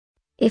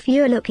If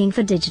you're looking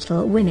for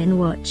digital women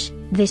watch,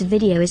 this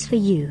video is for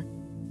you.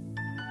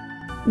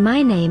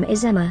 My name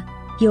is Emma,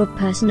 your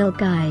personal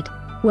guide.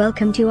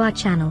 Welcome to our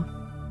channel.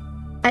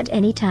 At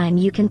any time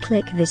you can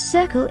click this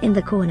circle in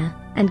the corner,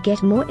 and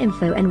get more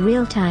info and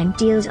real-time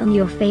deals on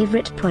your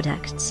favorite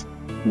products.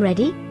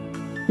 Ready?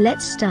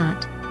 Let's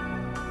start.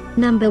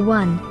 Number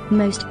 1,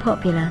 Most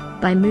Popular,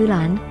 by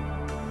Moulin.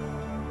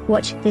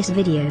 Watch this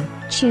video,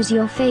 choose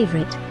your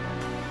favorite.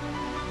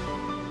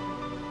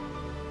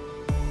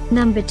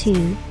 Number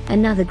 2,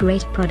 another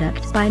great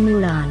product by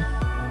Moulin.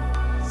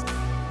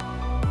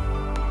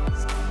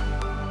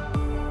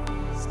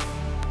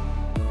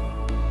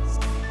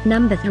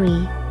 Number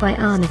 3, by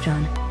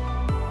Armitron.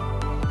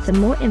 For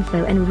more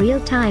info and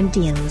real-time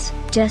deals,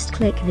 just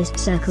click this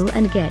circle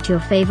and get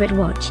your favorite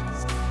watch.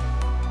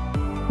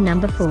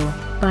 Number 4,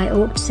 by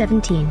Orc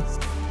 17.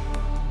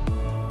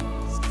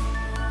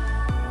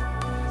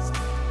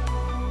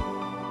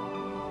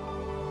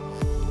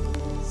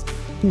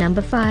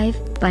 Number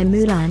 5, by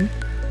Moulin.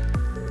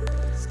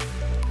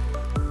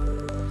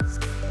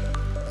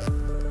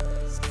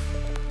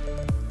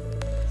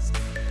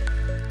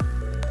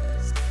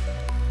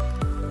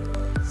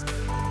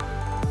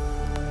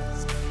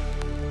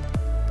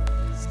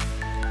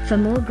 For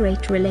more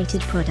great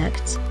related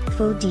products,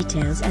 full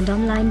details and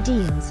online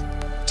deals,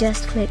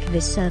 just click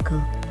this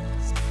circle.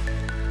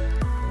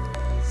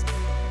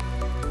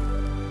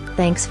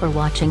 Thanks for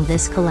watching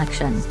this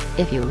collection.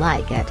 If you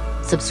like it,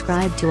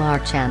 subscribe to our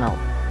channel.